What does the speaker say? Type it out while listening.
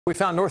We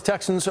found North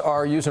Texans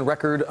are using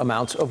record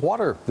amounts of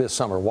water this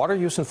summer. Water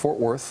use in Fort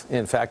Worth,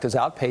 in fact, has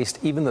outpaced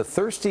even the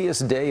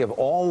thirstiest day of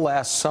all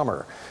last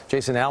summer.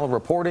 Jason Allen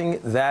reporting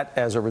that,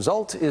 as a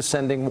result, is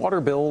sending water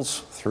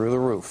bills through the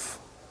roof.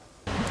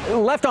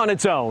 Left on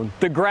its own,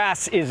 the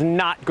grass is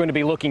not going to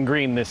be looking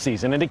green this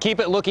season. And to keep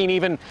it looking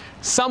even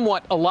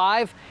somewhat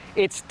alive,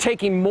 it's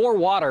taking more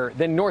water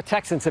than North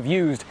Texans have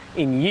used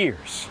in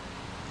years.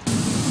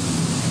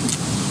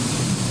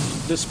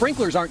 The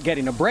sprinklers aren't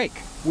getting a break.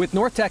 With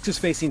North Texas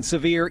facing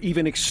severe,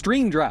 even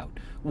extreme drought,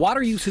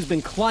 water use has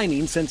been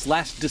climbing since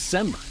last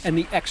December, and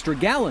the extra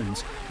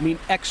gallons mean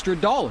extra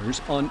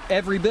dollars on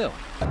every bill.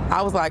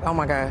 I was like, oh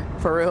my God,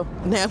 for real?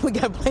 Now we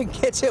got to play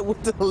catch up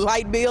with the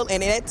light bill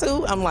and that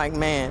too? I'm like,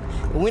 man,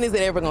 when is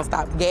it ever going to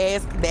stop?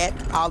 Gas,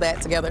 that, all that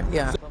together?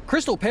 Yeah.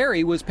 Crystal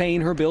Perry was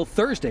paying her bill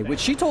Thursday, which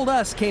she told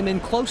us came in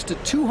close to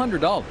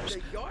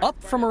 $200,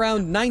 up from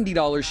around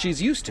 $90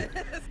 she's used to.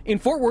 In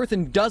Fort Worth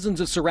and dozens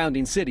of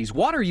surrounding cities,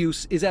 water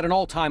use is at an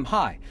all-time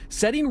high,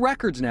 setting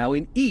records now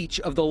in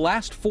each of the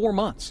last 4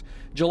 months.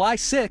 July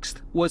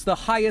 6th was the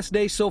highest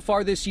day so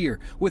far this year,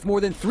 with more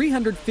than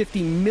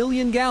 350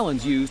 million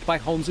gallons used by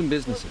homes and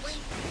businesses.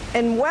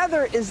 And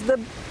weather is the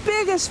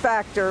biggest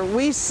factor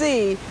we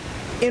see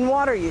in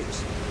water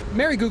use.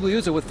 Mary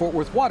Gugliuzza with Fort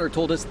Worth Water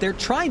told us they're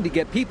trying to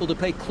get people to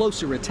pay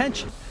closer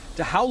attention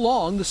to how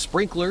long the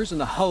sprinklers and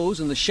the hose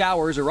and the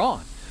showers are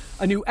on.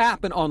 A new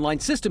app and online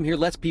system here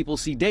lets people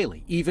see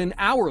daily, even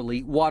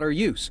hourly water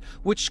use,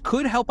 which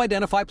could help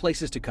identify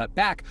places to cut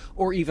back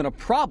or even a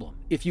problem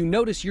if you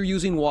notice you're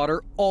using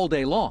water all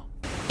day long.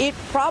 It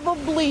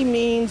probably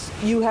means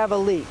you have a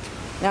leak.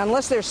 Now,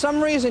 unless there's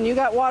some reason you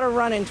got water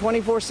running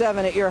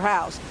 24/7 at your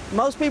house,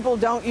 most people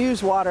don't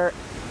use water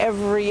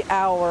every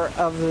hour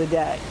of the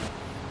day.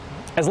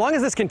 As long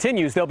as this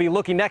continues, they'll be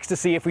looking next to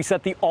see if we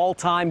set the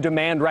all-time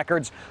demand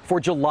records for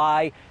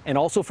July and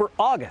also for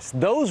August.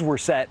 Those were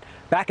set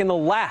back in the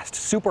last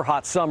super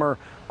hot summer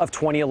of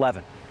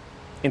 2011.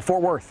 In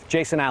Fort Worth,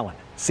 Jason Allen,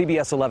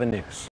 CBS 11 News.